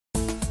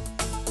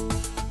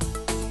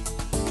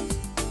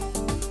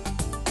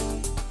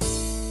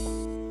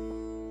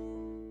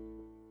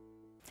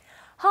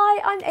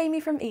Hi, I'm Amy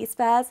from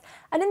eSpares,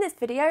 and in this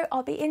video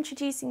I'll be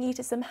introducing you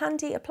to some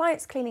handy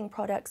appliance cleaning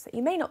products that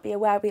you may not be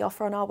aware we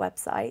offer on our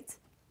website.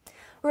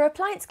 We're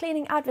appliance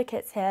cleaning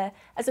advocates here,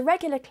 as a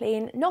regular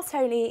clean not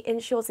only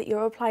ensures that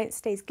your appliance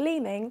stays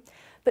gleaming,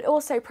 but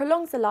also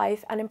prolongs the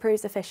life and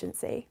improves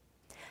efficiency.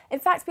 In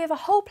fact, we have a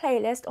whole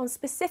playlist on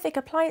specific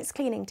appliance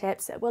cleaning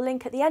tips that we'll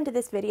link at the end of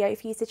this video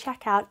for you to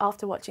check out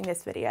after watching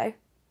this video.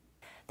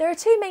 There are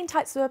two main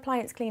types of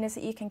appliance cleaners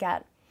that you can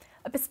get.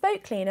 A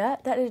bespoke cleaner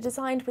that are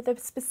designed with a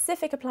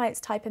specific appliance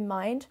type in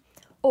mind,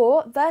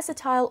 or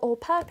versatile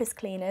all-purpose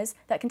cleaners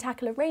that can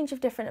tackle a range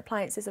of different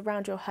appliances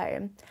around your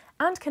home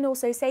and can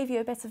also save you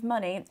a bit of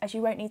money as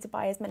you won't need to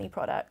buy as many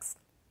products.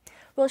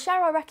 We'll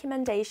share our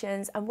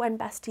recommendations and when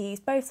best to use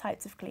both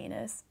types of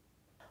cleaners.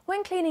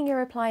 When cleaning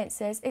your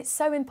appliances, it's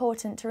so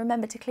important to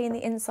remember to clean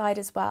the inside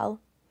as well.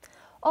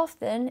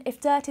 Often,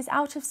 if dirt is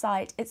out of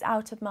sight, it's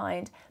out of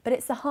mind, but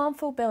it's the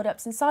harmful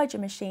build-ups inside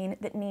your machine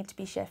that need to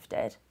be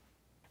shifted.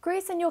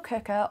 Grease in your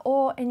cooker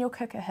or in your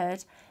cooker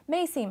hood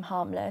may seem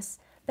harmless,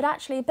 but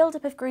actually a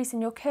build-up of grease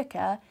in your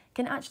cooker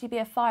can actually be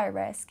a fire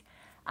risk,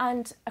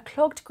 and a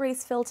clogged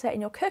grease filter in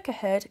your cooker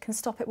hood can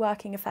stop it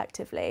working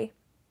effectively.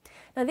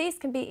 Now these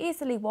can be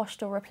easily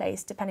washed or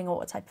replaced depending on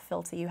what type of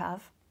filter you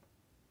have.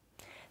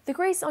 The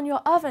grease on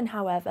your oven,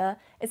 however,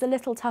 is a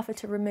little tougher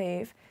to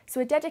remove,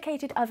 so a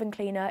dedicated oven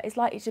cleaner is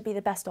likely to be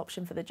the best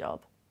option for the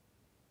job.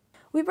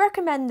 We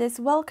recommend this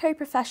Welco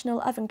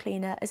Professional Oven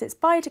Cleaner as it's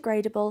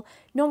biodegradable,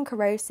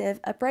 non-corrosive,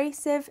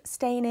 abrasive,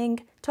 staining,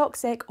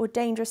 toxic or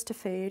dangerous to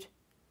food.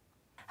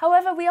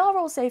 However, we are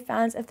also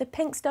fans of the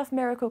Pink Stuff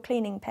Miracle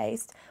Cleaning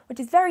Paste, which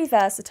is very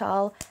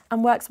versatile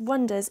and works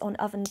wonders on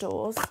oven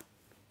doors.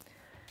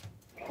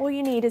 All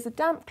you need is a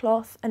damp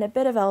cloth and a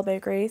bit of elbow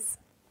grease.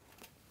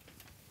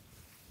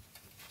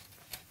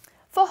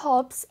 For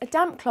hobs, a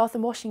damp cloth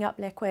and washing up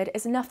liquid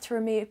is enough to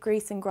remove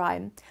grease and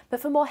grime, but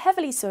for more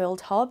heavily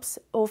soiled hobs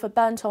or for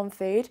burnt on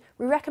food,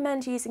 we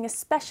recommend using a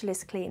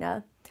specialist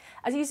cleaner,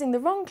 as using the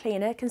wrong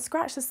cleaner can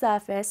scratch the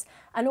surface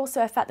and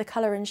also affect the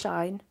colour and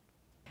shine.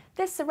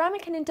 This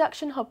ceramic and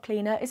induction hob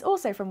cleaner is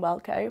also from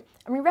Welco,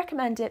 and we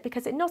recommend it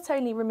because it not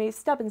only removes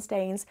stubborn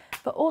stains,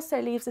 but also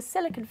leaves a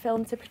silicone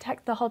film to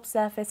protect the hob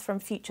surface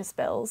from future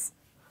spills.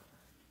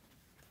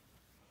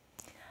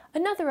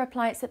 Another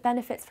appliance that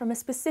benefits from a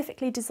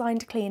specifically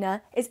designed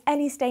cleaner is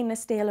any stainless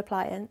steel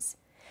appliance.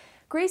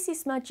 Greasy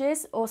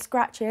smudges or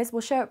scratches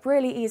will show up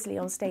really easily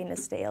on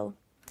stainless steel.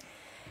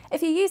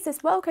 If you use this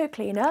Welco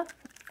cleaner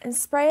and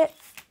spray it,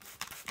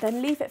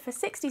 then leave it for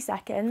 60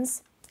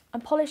 seconds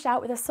and polish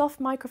out with a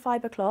soft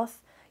microfiber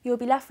cloth, you will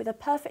be left with a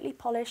perfectly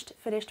polished,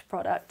 finished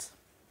product.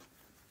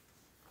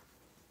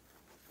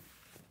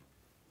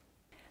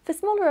 For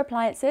smaller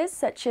appliances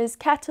such as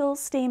kettles,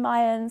 steam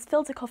irons,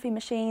 filter coffee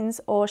machines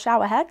or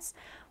shower heads,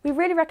 we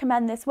really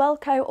recommend this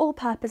Welco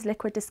all-purpose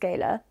liquid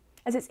descaler,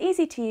 as it's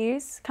easy to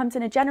use, comes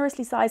in a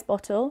generously sized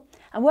bottle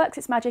and works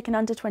its magic in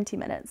under 20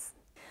 minutes.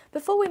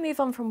 Before we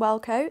move on from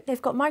Welco,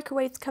 they've got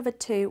microwaves covered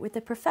too with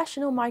the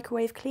professional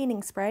microwave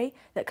cleaning spray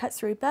that cuts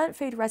through burnt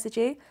food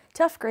residue,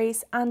 tough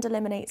grease and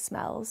eliminates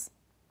smells.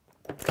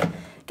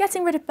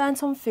 Getting rid of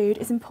burnt on food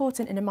is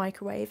important in a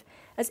microwave,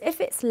 as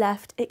if it's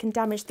left, it can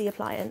damage the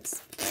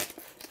appliance.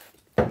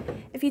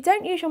 If you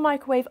don't use your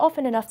microwave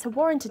often enough to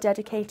warrant a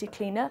dedicated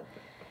cleaner,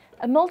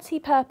 a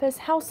multi-purpose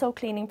household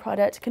cleaning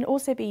product can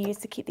also be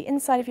used to keep the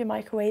inside of your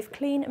microwave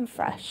clean and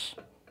fresh.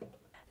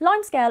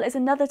 Limescale is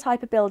another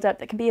type of build-up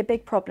that can be a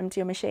big problem to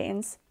your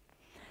machines.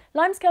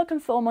 Limescale can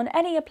form on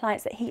any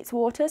appliance that heats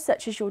water,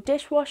 such as your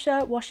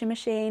dishwasher, washing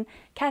machine,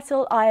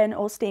 kettle, iron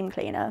or steam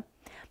cleaner.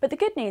 But the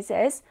good news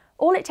is,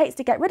 all it takes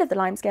to get rid of the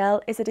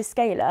limescale is a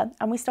descaler,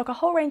 and we stock a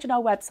whole range on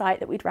our website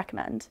that we'd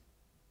recommend.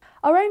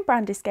 Our own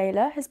brand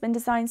descaler has been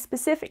designed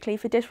specifically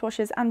for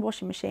dishwashers and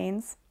washing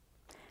machines.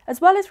 As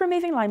well as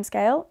removing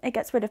limescale, it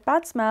gets rid of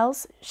bad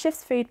smells,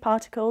 shifts food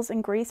particles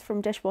and grease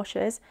from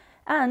dishwashers,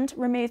 and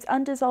removes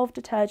undissolved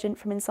detergent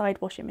from inside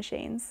washing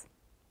machines.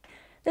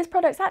 This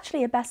product's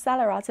actually a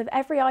bestseller out of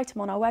every item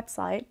on our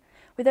website,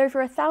 with over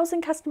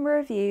 1,000 customer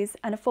reviews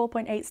and a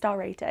 4.8 star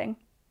rating.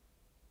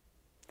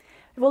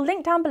 We'll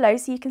link down below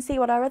so you can see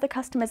what our other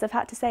customers have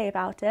had to say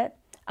about it,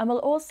 and we'll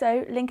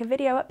also link a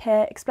video up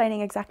here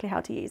explaining exactly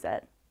how to use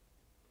it.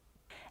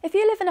 If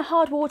you live in a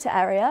hard water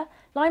area,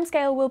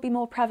 limescale will be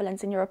more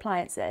prevalent in your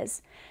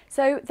appliances,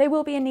 so they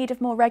will be in need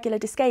of more regular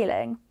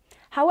descaling.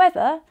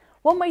 However,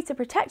 one way to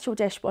protect your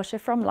dishwasher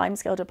from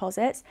limescale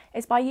deposits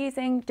is by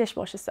using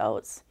dishwasher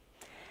salts,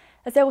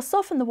 as they will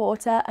soften the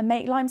water and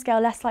make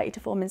limescale less likely to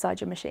form inside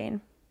your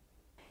machine.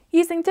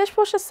 Using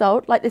dishwasher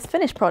salt, like this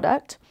finished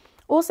product,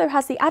 also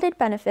has the added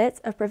benefit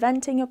of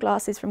preventing your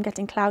glasses from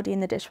getting cloudy in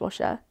the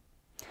dishwasher.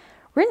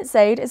 Rinse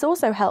Aid is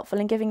also helpful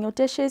in giving your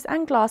dishes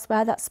and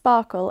glassware that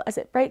sparkle, as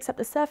it breaks up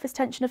the surface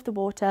tension of the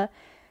water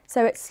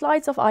so it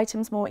slides off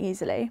items more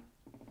easily.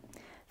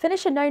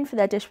 Finish are known for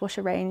their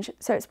dishwasher range,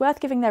 so it's worth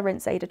giving their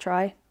Rinse Aid a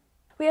try.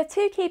 We have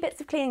two key bits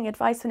of cleaning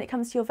advice when it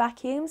comes to your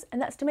vacuums,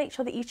 and that's to make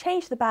sure that you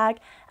change the bag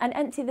and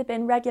empty the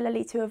bin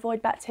regularly to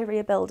avoid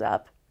bacteria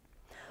build-up.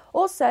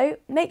 Also,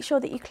 make sure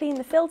that you clean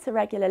the filter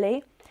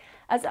regularly,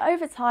 as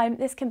over time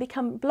this can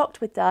become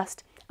blocked with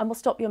dust and will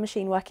stop your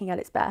machine working at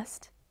its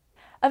best.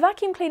 A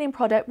vacuum cleaning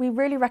product we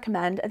really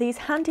recommend are these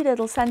handy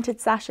little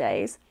scented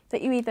sachets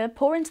that you either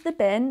pour into the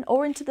bin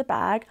or into the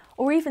bag,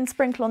 or even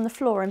sprinkle on the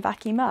floor and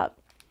vacuum up.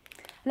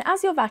 And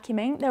as you're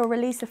vacuuming, they will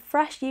release a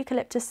fresh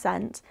eucalyptus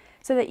scent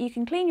so that you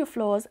can clean your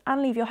floors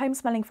and leave your home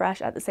smelling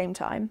fresh at the same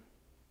time.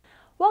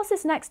 Whilst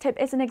this next tip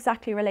isn't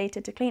exactly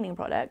related to cleaning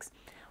products,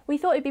 we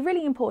thought it'd be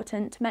really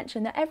important to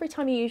mention that every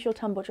time you use your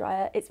tumble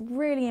dryer, it's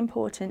really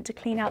important to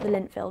clean out the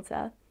lint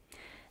filter.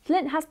 The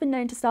lint has been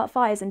known to start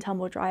fires in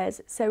tumble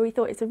dryers, so we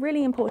thought it's a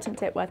really important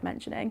tip worth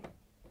mentioning.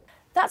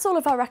 That's all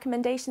of our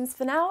recommendations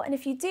for now, and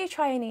if you do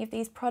try any of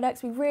these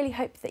products, we really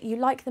hope that you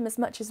like them as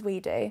much as we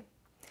do.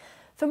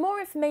 For more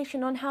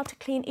information on how to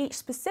clean each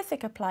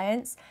specific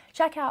appliance,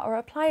 check out our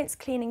appliance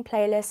cleaning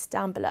playlist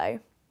down below.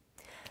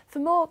 For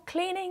more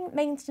cleaning,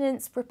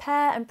 maintenance,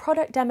 repair and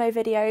product demo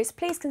videos,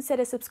 please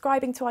consider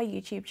subscribing to our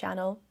YouTube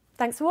channel.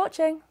 Thanks for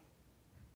watching!